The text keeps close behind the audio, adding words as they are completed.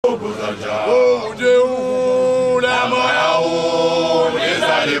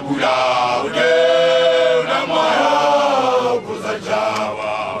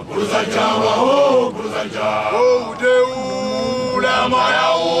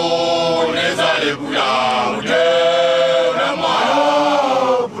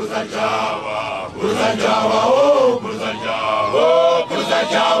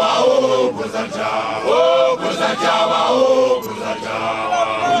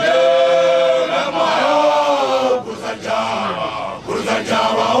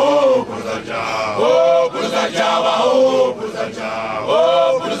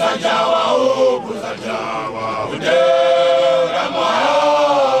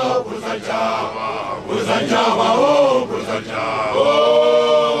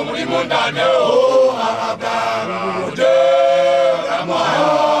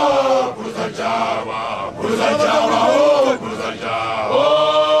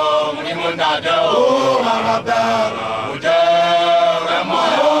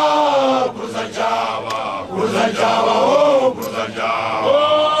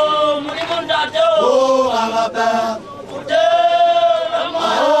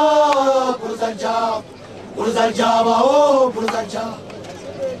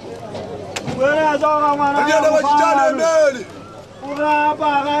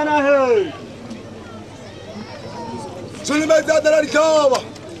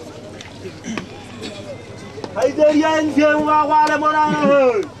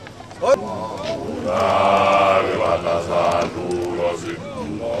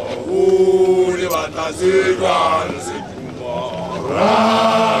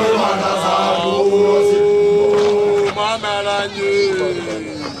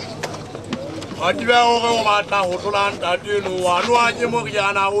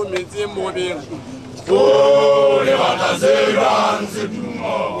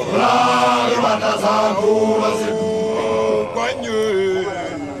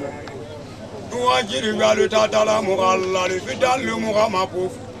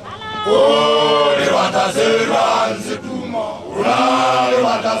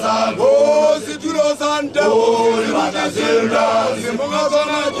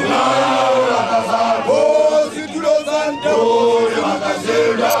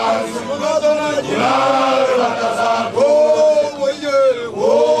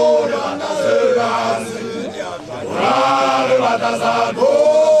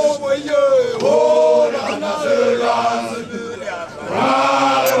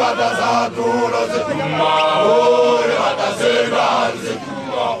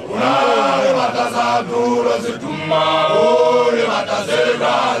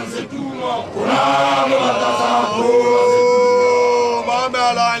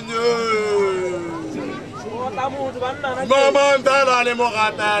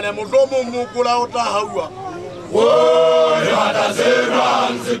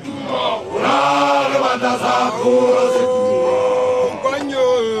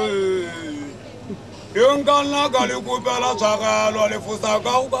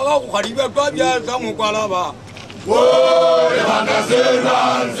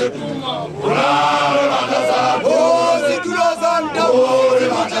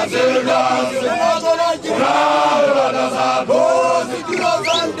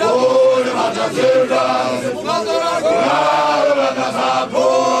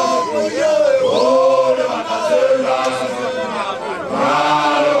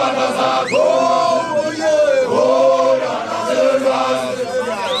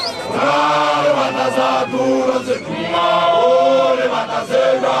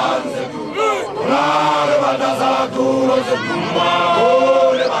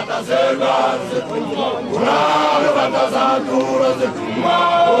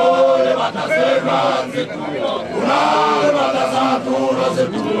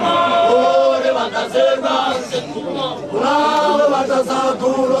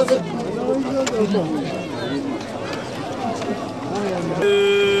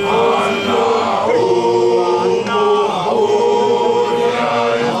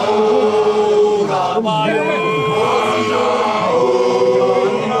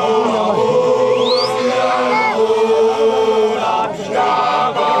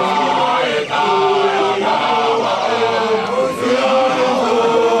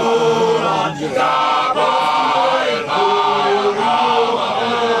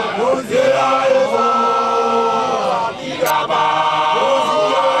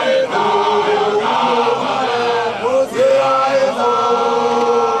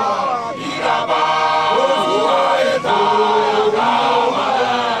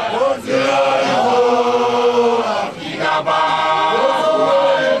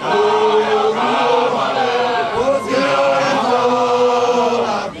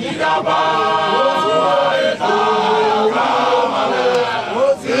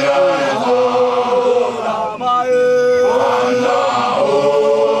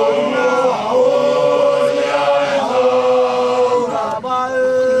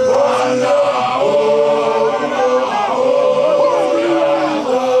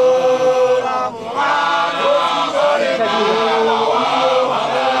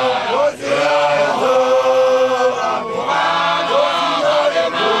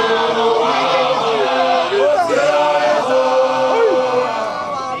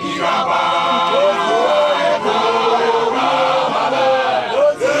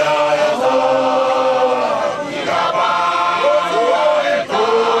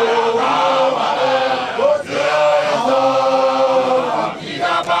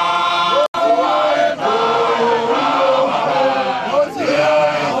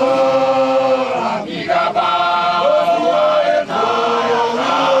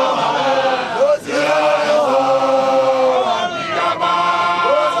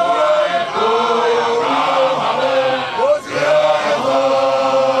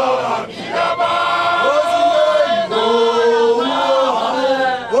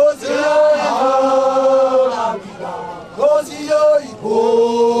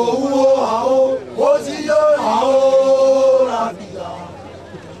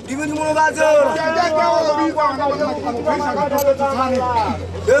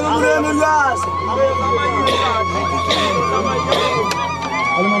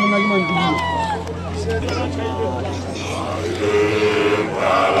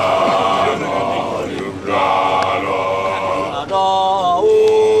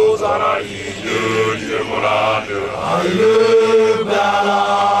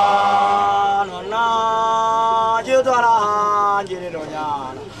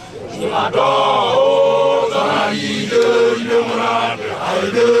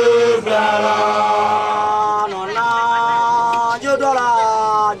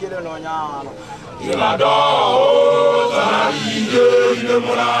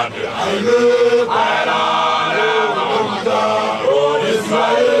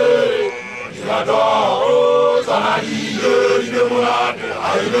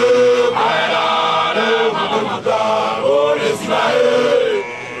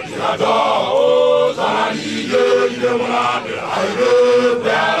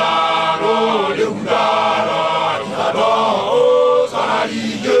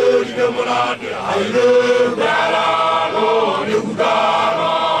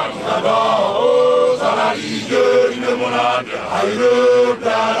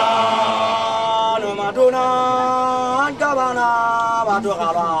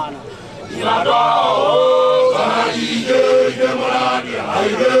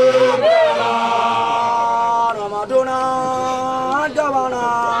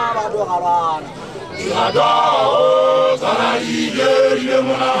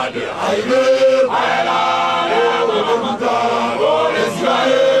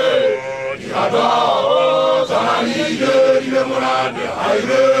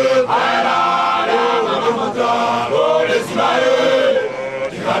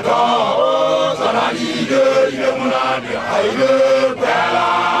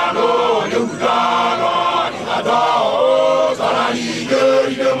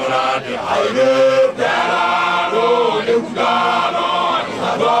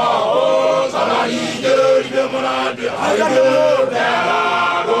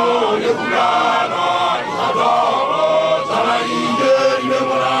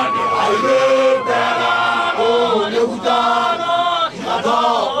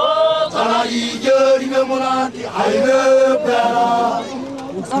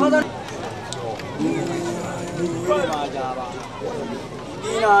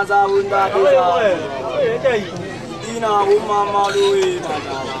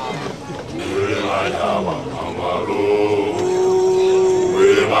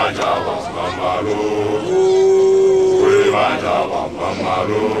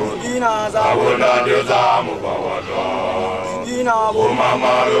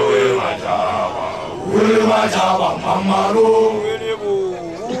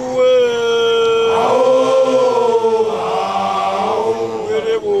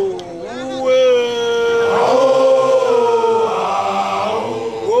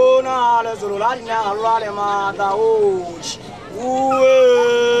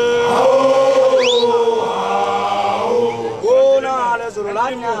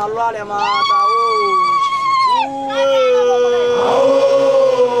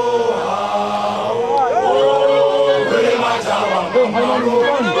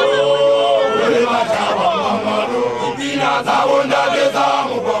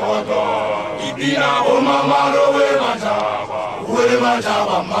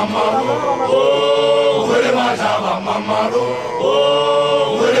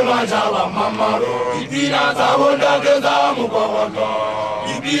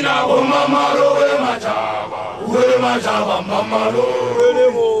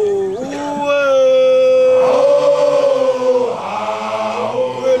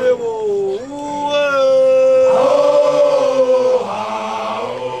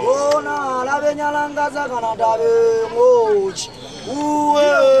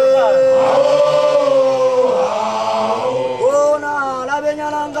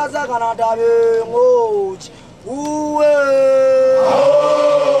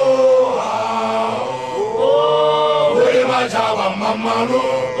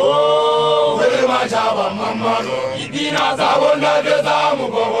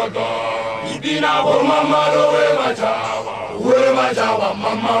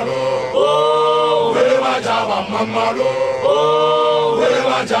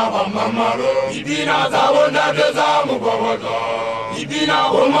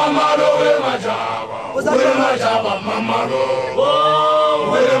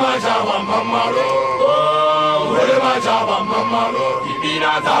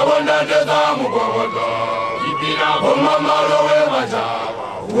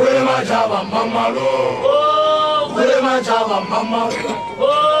Java Mamalo, Wilma Java Mamma,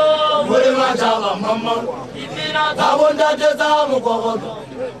 Wilma Java Mamma, I want that Java Mamalo,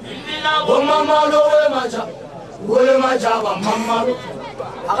 Wilma Java Mamma,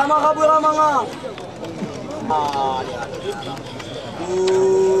 Agamaka Mama.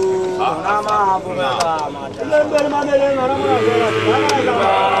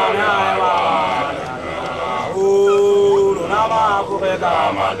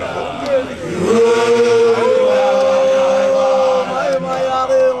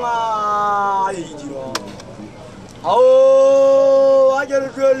 Oh, I get a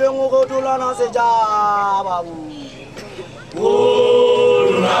drilling over to Lana Sejaba. Oh,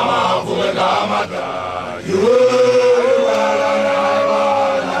 Nama Fugamata, you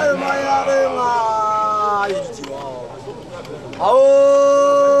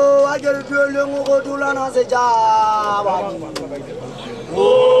oh, I get a drilling over to Lana Sejaba.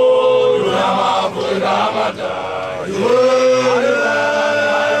 Oh, Nama Fugamata, you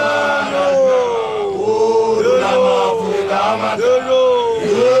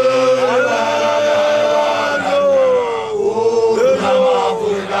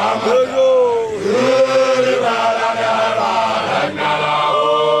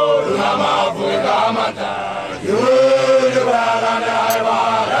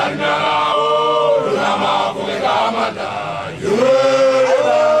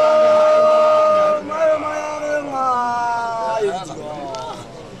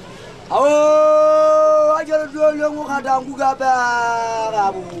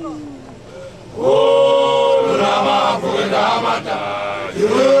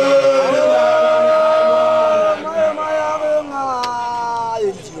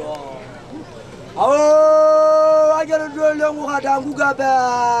Oh,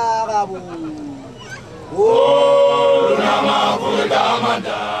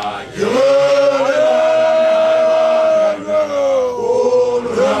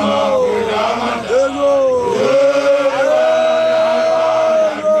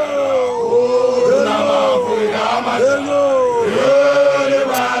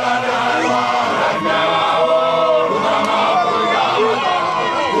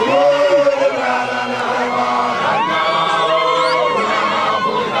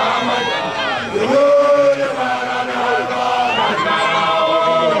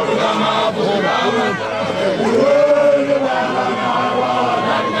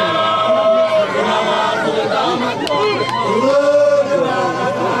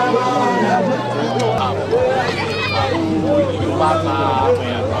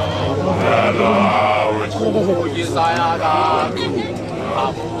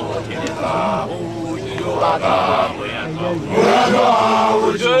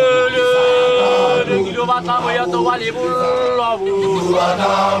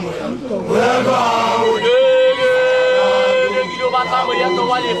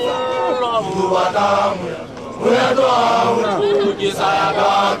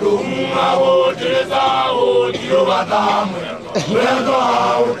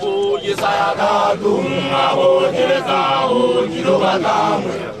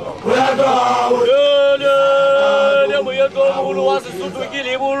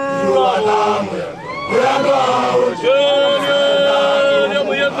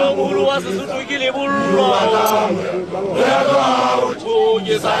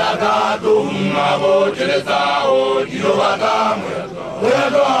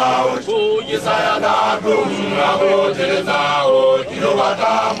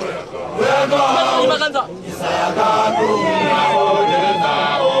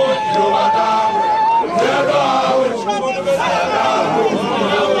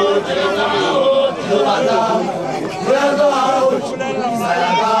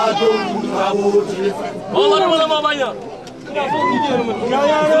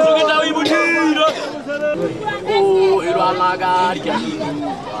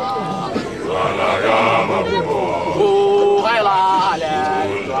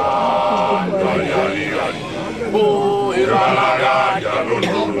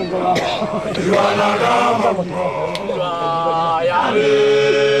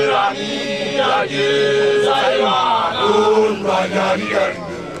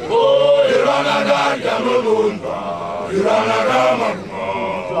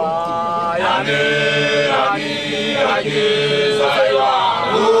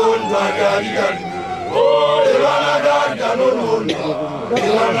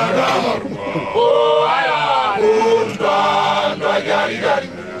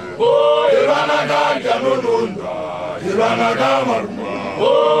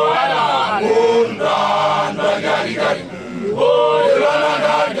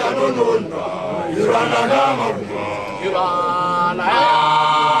 nonondwa irana gama irana ya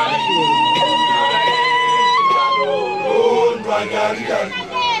nonondwa nyari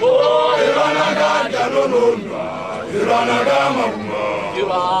irana ganda nonondwa irana gama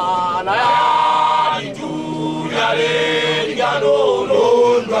irana ya Yale gano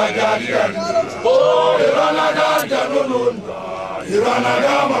nonondwa nyari irana ganda nonondwa irana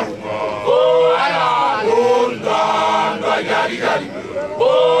gama nonondwa nyari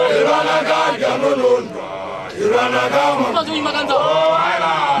irana ganda nonondwa irana gama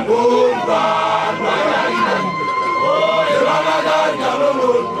nonondwa nyari irana ganda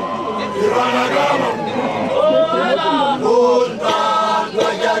nonondwa irana gama nonondwa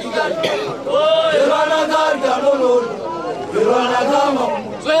nyari irana ganda nonondwa irana gama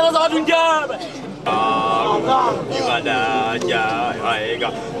zoya za dunjaba ibada jaiga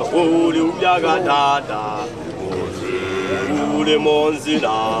uli ubyaga tata ule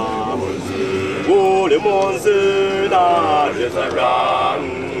monzina yesagang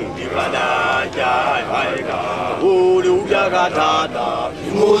ibada jaiga uli ubyaga tata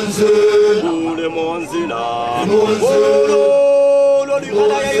ule monzina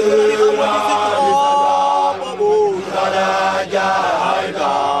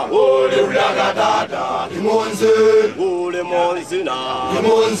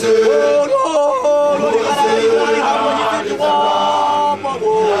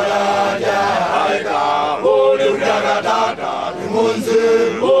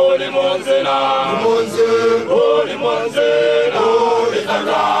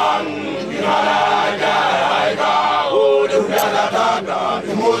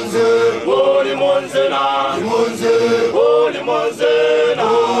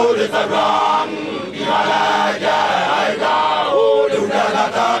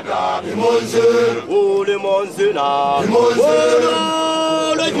Ule monzina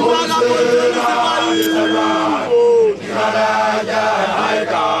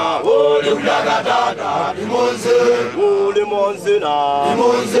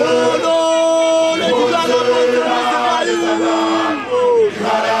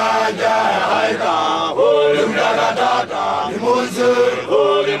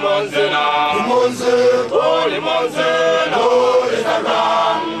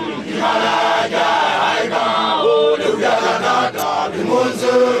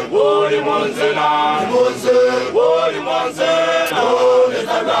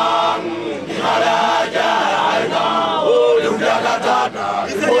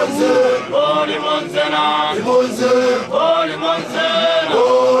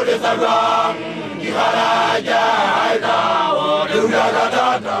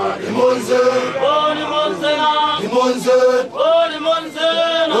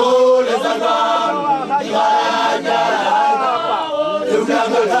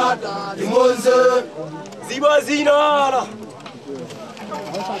Zibazinara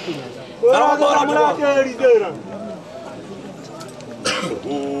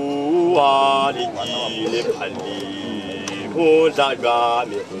Uwalikile pali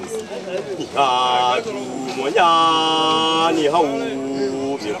Mundagame Ikatu Monyane hau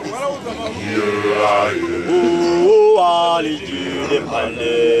Uwalikile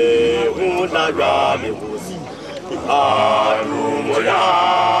pali Mundagame Ikatu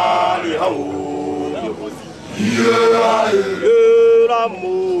Monyane hau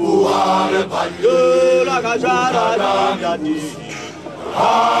Uwale pali Lakajara Danyani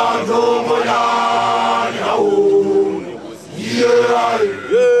Ado Monyane hau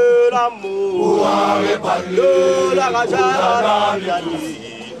Uwale pali Lakajara Danyani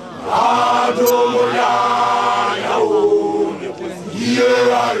Ado Monyane hau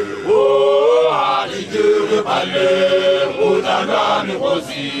Aligere pali Mundagame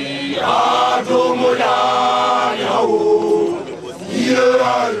kosi Ado Monyane hau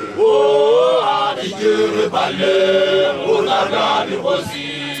Aligere pali Mundagame kosi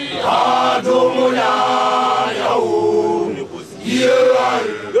Ado Monyane hau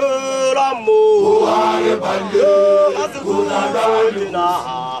Uwale pali Mundagame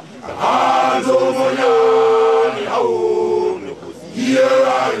Ado Monyane hau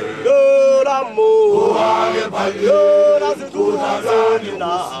Uwale pali Mundagame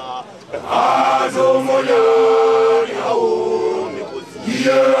Ado Monyane hau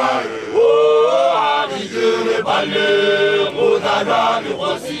Aligere pali Mundagame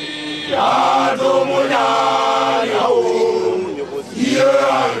kosi Ado Monyane hau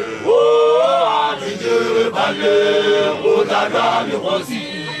Aligere pali Mundagame kosi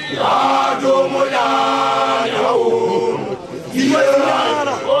Ado Monyane hau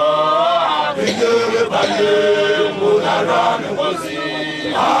Aligere pali Mundagame kosi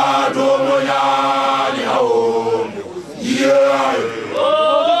Monyane hao yeah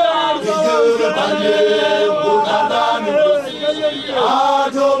Bale Bukadami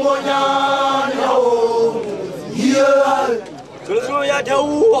Ado Monyane hao yeah Sulu ya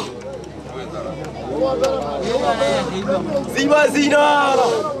tahu Ziba zina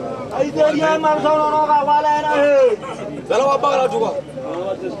Aideria mamsano noga wala na he Sala wabara juga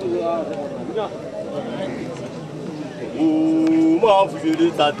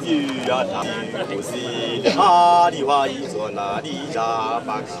Mafuyele tati ata Osi Hadi wa izona di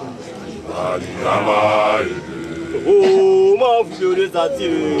jabaka Hadi ramai Mafuyele tati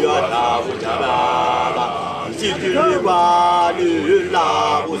ata Ujababa Chitile kwa la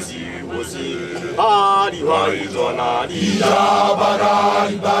Osi Osi Hadi wa izona di jabaka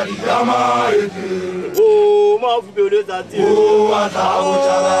Ibadi ramai Mafuyele tati ata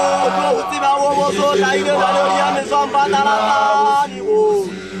Ujababa Utiba woboso Taide wale Sompa la ni o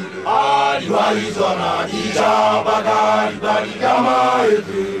ali waizona di jabaka ibali kama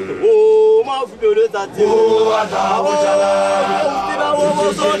etu o mafubele tati o ata o chala utiba wo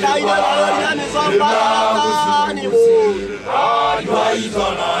so daina la ni sompa la ni o ali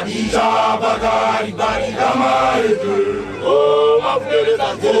waizona di jabaka ibali kama etu o mafubele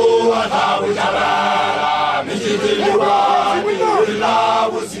tati o ata o chala mijitile wa ni la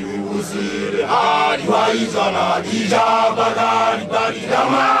wosi Hadi waizona di jabaka di bari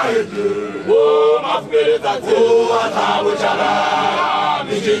dama etu o mafubele tati o ata o chala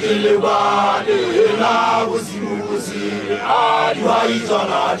mijitile wa ni la wosi Hadi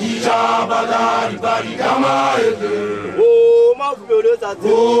waizona di jabaka di bari dama etu o mafubele tati o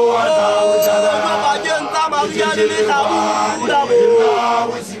ata o chala majenta mariani ni tabu la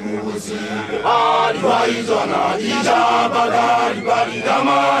wosi Hadi waizona di jabaka di bari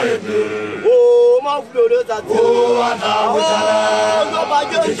dama etu o mafubele tati o ata o chala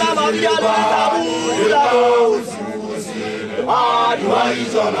majenta mariani ni tabu la wosi Hadi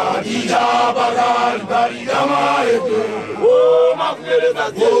waizona di jabaka di bari dama etu o mafubele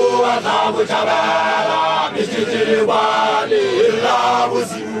tati o ata o chala mijitile wa ni la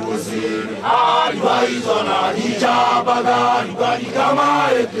wosi Hadi waizona di jabaka di bari dama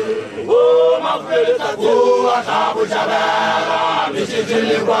etu o mafubele tati o ata o chala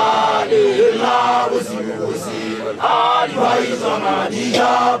mijitile wa ni la wosi Hadi waizona di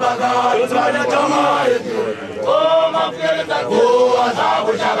jabaka di bari dama etu o mafubele tati o ata o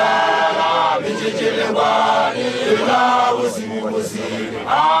chala mijitile wa ni la wosi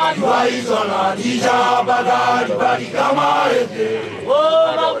Hadi waizona di jabaka di bari dama etu o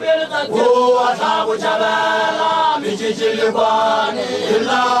mafubele tati o ata o chala mijitile wa ni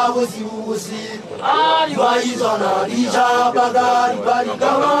la wosi Hadi waizona di jabaka di bari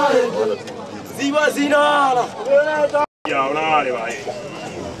dama etu Ziba zinala ya una le vai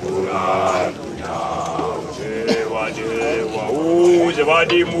wa je va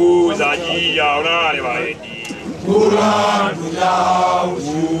di mu za ji ya una le vai di Quran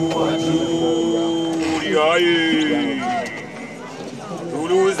ya ai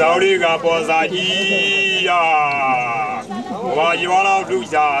Dulu zauri ga po za ji ya wa ji wa la du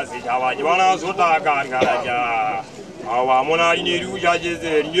ja si ja wa ji wa la so ta ga ga ja Awa mona ini ruja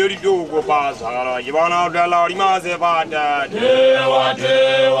jeze nyeri dogo pasara yibana dala rima se bada dewa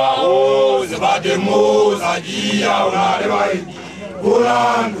o se bade mo saji ya una de bai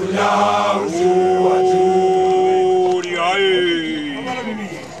Quran dunya o ri ai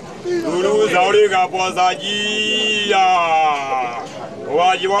Dulu zauri ga posaji ya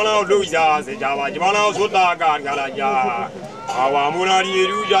wa yibana ruja se jawa yibana sota ga ja Awa mona ni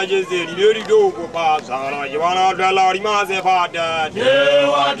ruja jeze nyeri dogo pasara yibana dala rima se bada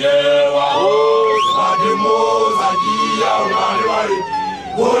dewa o se bade mo saji ya una de bai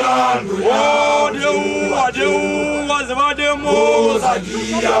Quran dunya dewa se bade mo saji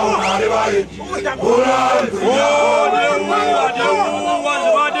ya una de bai Quran dunya dewa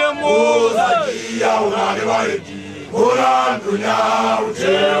se bade mo saji ya una de bai Quran dunya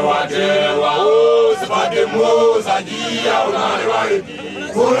dewa o se bade mo saji ya una de bai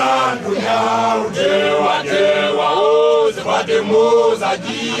Quran dunya dewa o se bade mo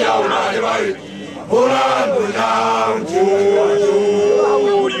saji ya una de bai Quran dunya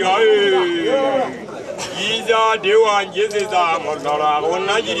Iza dewa njezeza morgara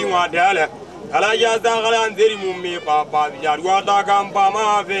onna jiri wadale ala jaza galan zeri mummi papa jarwa ta kampa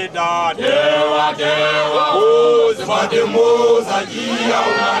ma feda dewa o sifate mo saji ya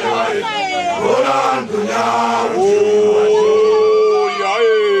una Quran dunya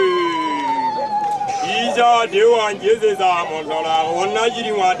Iza dewa njezeza morgara onna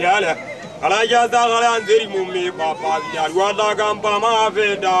jiri wadale Alajaza galanzeri mume papa ya wada gampa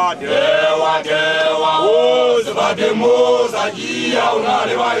mafeda dewa dewa o zbade moza jia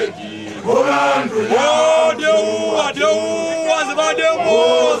unale waiki Orandu ya dewa dewa zbade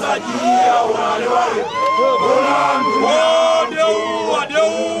moza jia unale waiki Orandu ya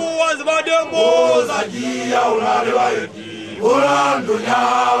dewa zbade moza jia unale waiki Orandu ya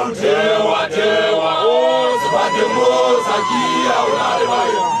dewa dewa o zbade moza jia unale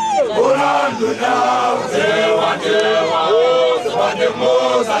waiki Orando now, dewa dewa, zbade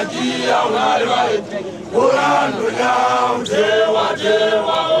moza jia unale waiki. Orando now, dewa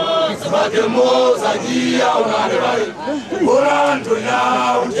dewa, zbade moza jia unale waiki. Orando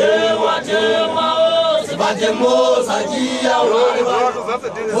now, dewa dewa, zbade moza jia unale waiki.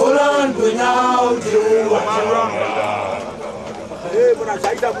 Orando now, dewa dewa. Eh, bona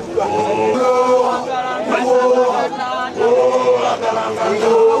saida buka.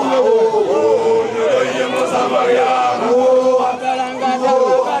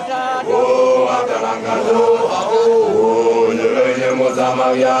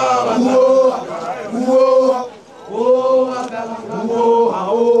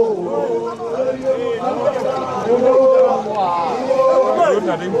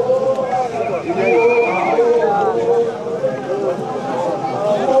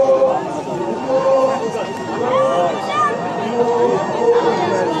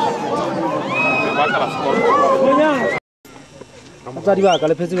 Tadi ba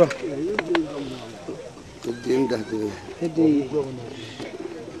kale phetse ba Ntate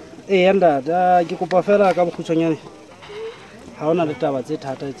anda da ke kopa fela ka bokhutsanyane ha ona le taba tse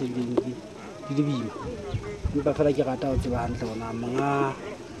thata tse di bima empa fela ke rata o tseba hantle bona manga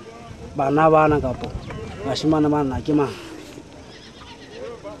bana bana kapo bashimana bana ke mang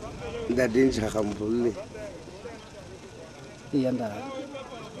Ntate Ntshagamphole anda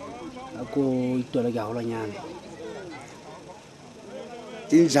ako itola ke holonyane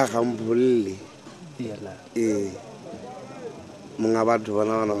Ntshagamphole anda monga batho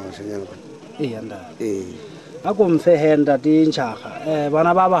bana bashanyana anda ako mfe henda di Ntshaga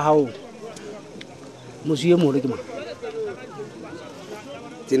bana ba ba hao mosuwe mo le ke mang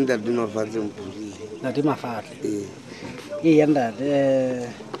Ntate Mafatleng Ntate Mafatle anda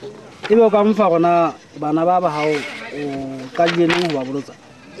ebe o ka mfa gona bana ba ba hao o ka dieneng ho ba bolotsa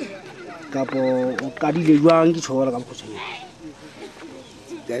kapo o ka dile jwang ke tshola ka bokhutsanyane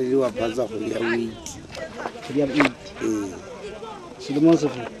Dadi wa phatsa go ya wait ya Silemon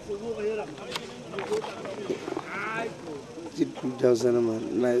Sofi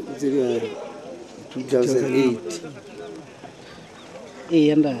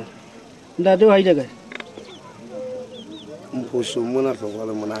 2008 anda Ntate wa ile kae mposo mona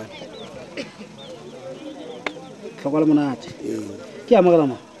tlhokwale monate tlhokwale monate ke amogela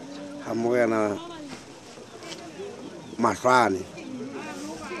mo ha mo yana Makolwane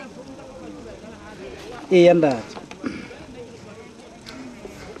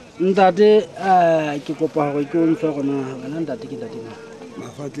Ntate ke kopa gore ke o mfe gona wena ntate ke ntate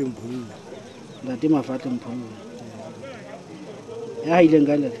Mafatleng Ntate Mafatleng ya ileng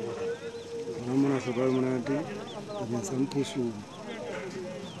ka lele nna mona tlhokwale monate ke tsa mposo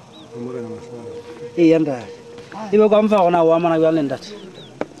mo kana Makolwane ntate ebe ka mfa gona wa mana bja le ntate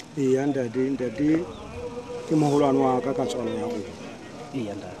ntate ke mogolwane wa ka tswana ya go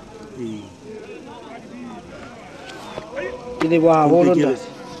ntate ke le ba holo ntate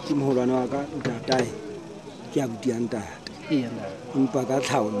ke mogolwane wa ka ntatae ke a butia ntate empa ka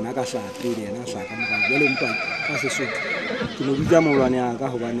tlhao nna ka hlapele yena hla ka morao jwale empa ka Sesotho ke mo bitsa mogolwane ya ka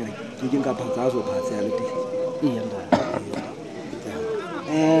hobane ke nka phatsa a so phatsa ya le teng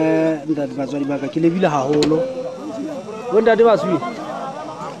ntate batswadi ba ka ke lebile haholo bo ntate baswi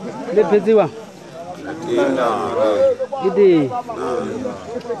le phetse ba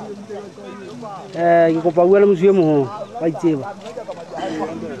ke kopa bua le mosuwe moho ba itseba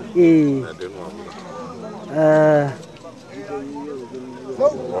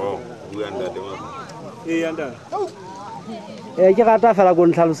ke rata fela ko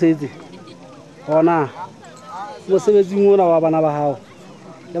ntlhalosetse gona mosebetsing ona wa bana ba hao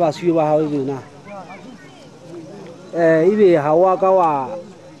le baswi ba hao ebena ebe ha wa ka wa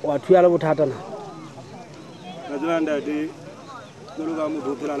thuya le bothata na ntate Tolo ka mo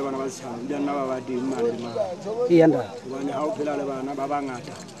phela le bana ba setšhaba di nna ba ba teng mane le mane anda gobane ga o phela le bana ba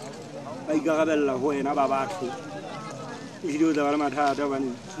bangata ba ikarabella go wena ba batho eile o tla ba le mathata gobane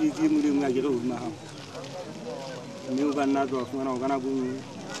ke modimo a kere godimo gago mme o ka nna tloa fumana go ka nako nngwe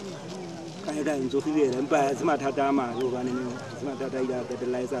ka e ka ntsogilela empa ga se mathata a mage gobane se mathata a ile a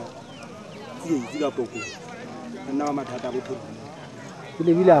petelela e sa tsietsi ka pokong ka nna ba mathata a bophelo ke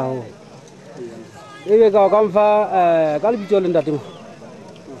lebile gago ebe ka o ka mfa ka lebitso le ntate mo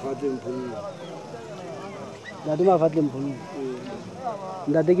ntate Mafatleng Mpholo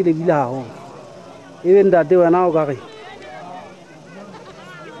ntate ke lebile haholo ebe ntate wena o ka re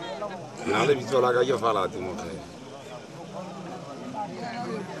nna lebitso la ka ke Falate Mokgele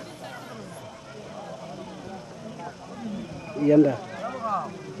yanda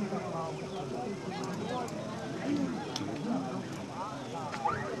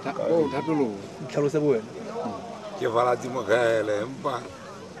ke Falate Mokgele empa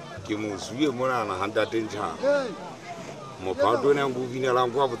ke mosuwe monana ha Ntate Ntjaka mophatong o bo binelang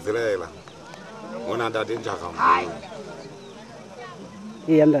kwa Botshelela mona Ntate Ntjaka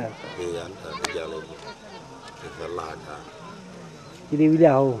yanda yanda jalo ke fela ka ke lebile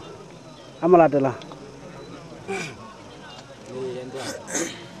haholo a molatela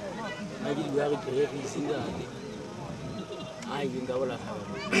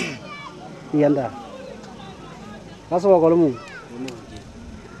yanda ka seboko le mong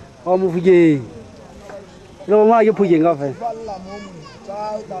o Mofokeng le go ngwana ke Phokeng ka fela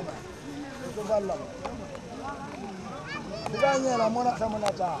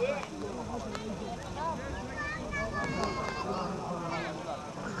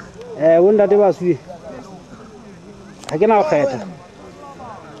o ntate Basuwe ga ke na go kgetha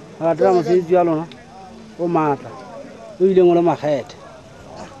ga latela mosebetsi wa lona o maatla o ileng o le makgethe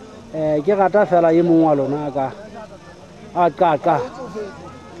ke rata fela ye mongwe wa lona a qaqa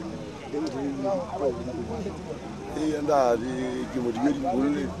Ntate ke mo di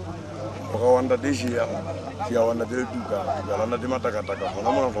bolle go wa Ntate Shia ke ya wa Ntate Tuka ka la Ntate Matakataka gona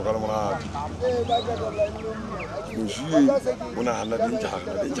mona foka le mona mosuwe bona hana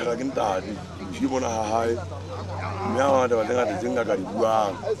Ntjaka ke ntate mosuwe bona ha hae mme ha ba ba ngata tse nka ka di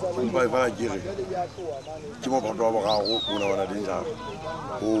buang empa e fela ke re ke mo phato wa bogago bona wa Ntate Ntjaka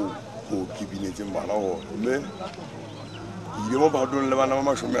ho ke binetseng bana ho mme ke mo phatong le bana ba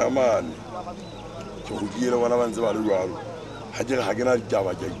mashome a mane ke go diele bona ba ntse ba le jwalo ha ke re ha ke na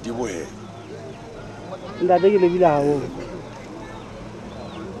ditaba ke ditebohe ntate ke lebile haholo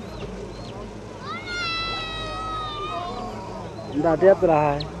ntate ya pela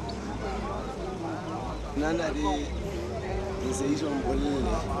hae nana di se iso mbolle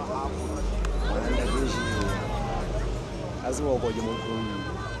nanda dishi asibo ko je mo khulu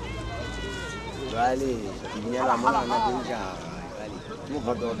jale dinyala mona na Ntjaka jale mo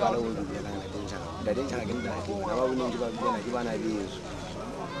photo ba le o dinyala na Ntjaka ke ntate na ba bone ba bina ke bana beso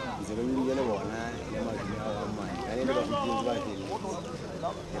ntse ba bile le bona le magana a mane ka ne ba fitse ba fele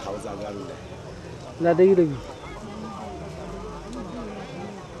ya hausa ga lula ntate ke lebile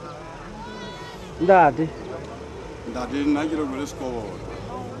ntate nna ke re go le sekolo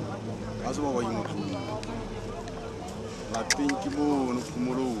ka se ba ba mo khulu la pinki mo no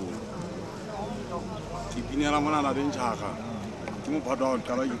khumolo ke binela mona na Ntjaka ke mo phato wa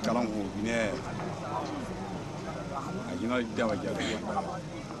qala ke qalang ho binela a ke na ditaba ke a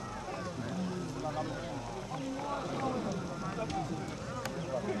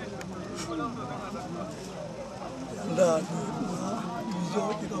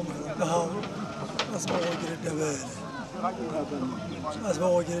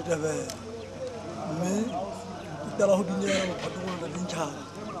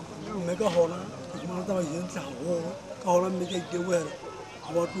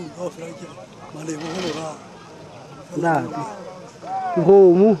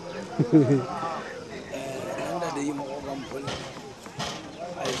Ngomu nanda de mo ga mphole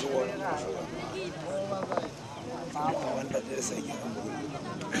ai zo wanda de se ke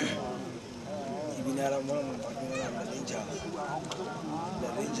ibinara mo mo ibinara na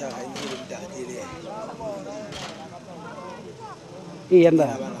Ntjaka ai ni Matatiele yanda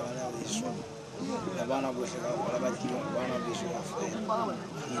bana go se ga ba tiro bana be se ga fe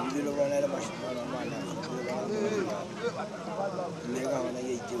ni le bana le mashimana mana le ga bana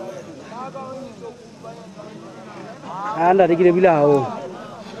ye tiro anda de ke lebile haholo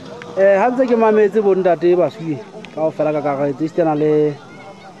ha ntse ke mametse bo ntate Basuwe ka o fela ka kagaetse istena le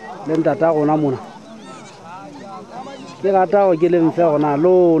ntate a gona mona ke rata go ke le mfe gona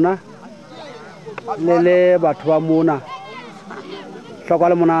lona le batho ba mona hlokwa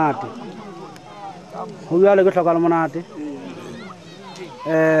le monate ho jwale ke hloka le monate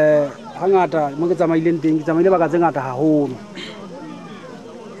hangata mo ke tsamaileng teng ke tsamaile baka tse ngata haholo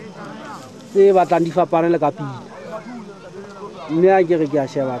tse batlang di fapane le ka pina mme a ke re ke a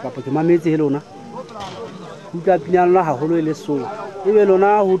sheba kapa ke mametse he lona ho tla pina lona haholo e le Lesotho ebe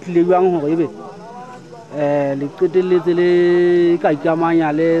lona ho tlile jwang hore ebe le qetelletse le ka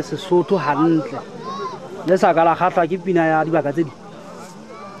ikamanya le Sesotho hantle le sa ka la kgahlwa ke pina ya dibaka tse di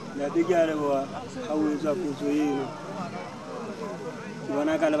Ntate ke a leboha ha o etsa potso eno. Ke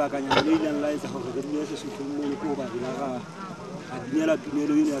bona ka lebakanyana le ileng la etsa gore re dule Sesotho moo ko ba dira ga a dinela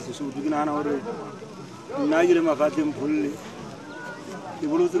tumelo eno ya Sesotho. Ke nahana gore nna ke le mafatleng pholle ke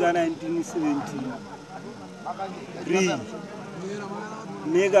bolotse ka 1973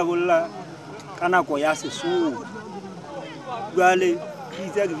 mme ka bolla ka nako ya Sesotho. Jwale ke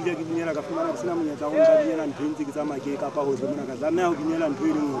itse ke bile ke dinela ka fumana ke sena monyetla go nka dinela ntho ntse ke tsamaya ke kapa ho tsamaya ka tsamaya ho dinela ntho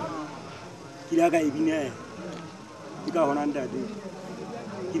e leng hore ke la ka e binela ke ka hona ntate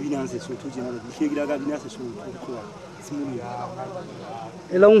ke binang Sesotho tjena le ke la ka bina Sesotho go tloha simolong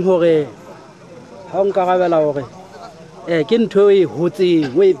e leng hore ha o nka gabela hore ke ntho e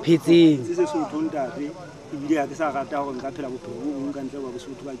hotseng o e phetseng se Sesotho ntate ke bile ha ke sa rata hore nka phela bophelo bo bong ka ntle wa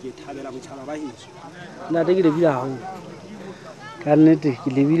Bosotho ba ke thabela botjhaba ba heso. Ntate ke lebile haholo ka nnete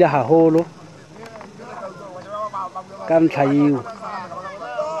ke lebile haholo ka ntlha eo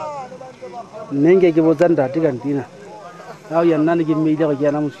mme nke ke botsa ntate ka ntina ha o ya nna ne ke mmeile go ke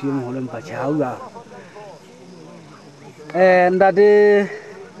yana mosuwe moholo empa tjhe ha o jwang ntate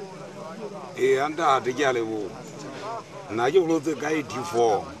ntate ke a leboha nna ke bolotse ka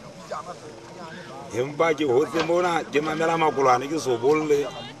 84 empa ke hotse mona ke mamela Makolwane ke so bolle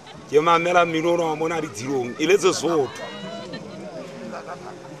ke mamela mmino wa mona ditshilong e le Sesotho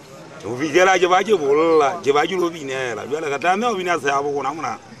o fitlhela ke ba ke bolla ke ba ke lo binela jwale ka tlameha ho bina seabo gona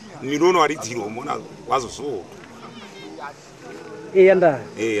mona mmino wa ditshilong mona wa Sesotho ntate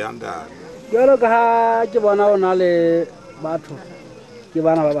jwalo ka ha ke bona o na le batho ke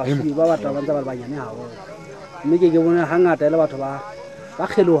bana ba baswi ba batla ba ntse ba le banyane haholo mme ke bona hangata le batho ba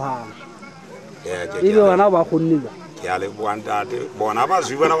kgelohang ebe bona ba kgonne ba ke a leboha ntate bona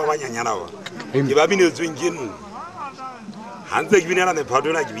baswi bona ba banyanyana ba ke ba binetsweng ke nna ha ntse ke binela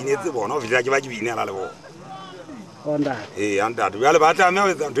mephatong ke binetse bona o fihla ke ba ke binela le bona ntate jwale ba tlameha ho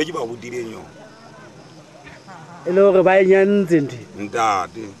etsa ntho e ke ba botileng yona e le hore ba e nyantse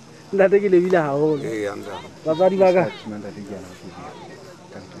ntate ke lebile haholo batswadi ba ka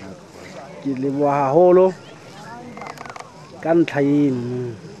ke leboha haholo ka ntlha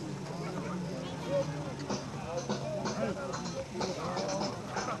eno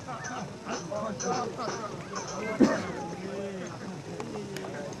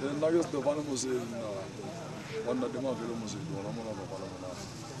nna ke Stefano Mosedi wa Ntate Mafelo Mosedi ona mona ba pala mona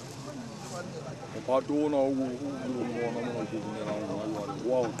mophato ona o bona mona ke dinela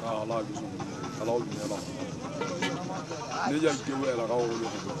wa o qala ke so qala o dinela ne ja ke wela ka go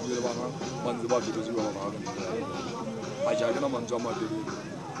le bana mantse ba fete se ba ga a ja ke na mantse a matele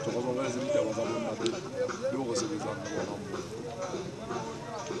go go ga se ditaba tsa bona le go se betsa bona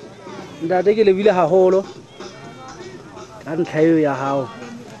ntate ke lebile haholo ka ntlha eo ya hao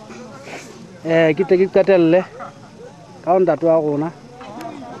ke tle ke qetelle ka ntate wa rona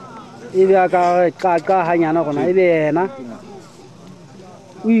ebe a ka hanyana rona ebe yena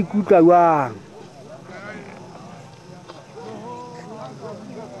o ikutlwa jwang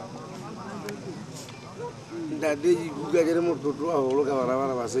ntate ke ikutlwa ke le motlotlo haholo ka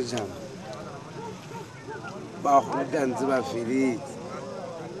bana ba setjhaba ba go ntse ba feletse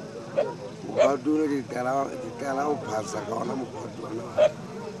ba dule di kala o phasa ka ona mophato ona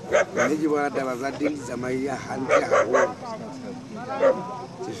mme ke bona taba tsa teng di tsamaia hantle haholo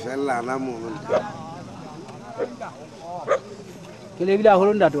ke fellana mono ke lebile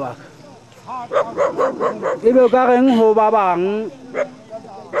haholo ntate wa ka ebe o ka reng ho ba bang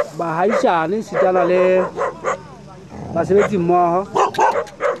bahaisane sitana le basebetsi mmoho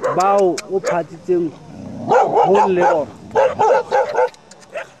bao o phatsitseng ho le bona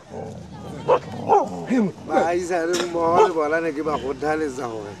baahisane mmoho le bona ne ke ba kgothaletsa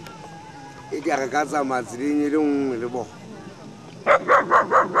hore e ka re ka tsamaya tseleng e le nngwe le bona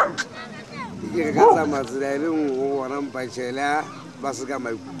e ke re ka tsamaya tsela e le nngwe go bona mpatšhele ba se ka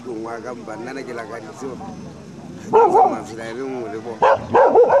maikutlong wa ka mpa nna ne ke lakaditse gore ka tsamaya tsela e le nngwe le bona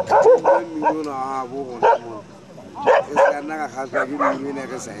mmino ona wa bo gona mona ke se ka nna ka kgatlhwa ke mmino ene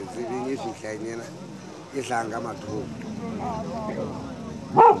re sa e tsebeng e fitlhang ena e tlang ka mathomo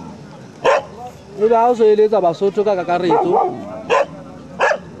ebe ha o so eletsa Basotho ka kakaretso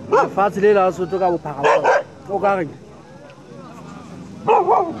lefatshe le la Basotho ka bophara ba o ka reng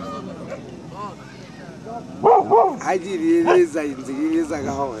ha ke eletsa ntse ke eletsa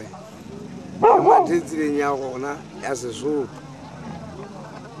ka gore mathetsileng ya rona ya Sesotho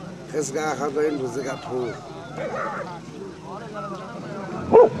ge se ka kgatlwa e ntho tse ka thoko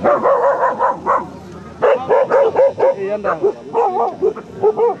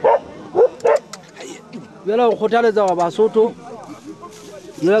jela go kgothaletsa wa Basotho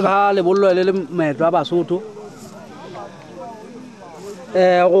jela ka lebollo le le moetlo wa Basotho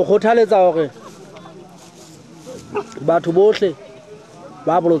go kgothaletsa hore batho bohle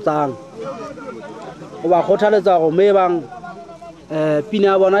ba bolotsang o ba kgothaletsa hore me bang pina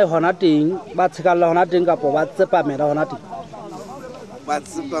ya bona e hona teng ba tshekalla hona teng kapo ba tsepamela hona teng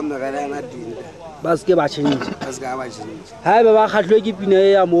ba se ke ba change ha eba ba kgahlwe ke pina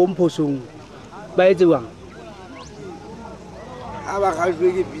e ya mo mphosong ba etsewang ha ba kgahlwe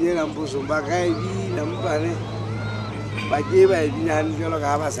ke pina ya mphosong ba ka e bina mpane ba ke ba e bina hantle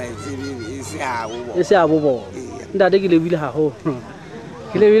ka ba sa etsebe e se a bobo ntate ke lebile haholo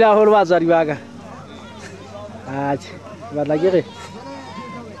ke lebile haholo batswadi ba ka atjhe batla ke re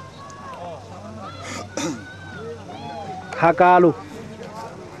hakalo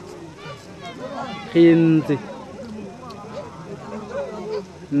khintse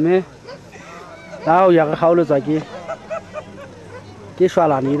mme tao ya ga khaoletswa ke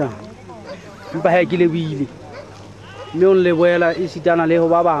shwalane na mpa ha ke lebile mme o le boela e sitana le ho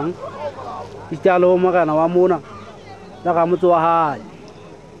ba bang italo mogana wa mona la ga motso wa hae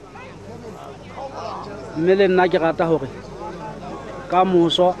mme le nna ke rata hore ka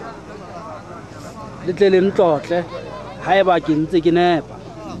moso le tle le ntlotle ha eba ke ntse ke nepa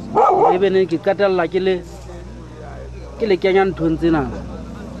ebe ne ke qetella ke le kenya nthong tsena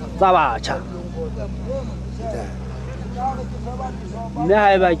tsa batjha mme ha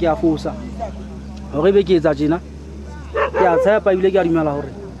eba ke a fosa hore be ke etsa tjena ke a tshepa ebile ke a dumela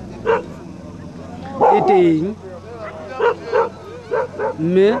hore e teng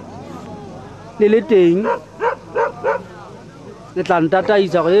mme le teng le tla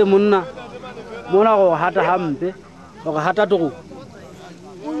ntataisa gore monna mona go hata hampe go hata toro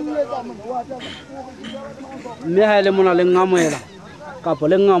mme ha ile mona le ngamoela kapo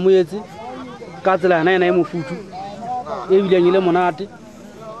le ngamoetse ka tsela yana e mofutu e bileng ile monate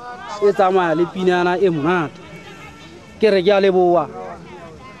e tsamaya le pinana e monate ke re ke a leboa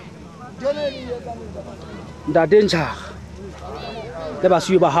ntate Ntšhaga le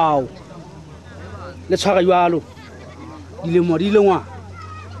basuwe ba hao le tshwara jwalo dilemo di le ngwana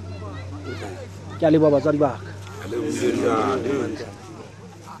ke a leboa batswadi ba ka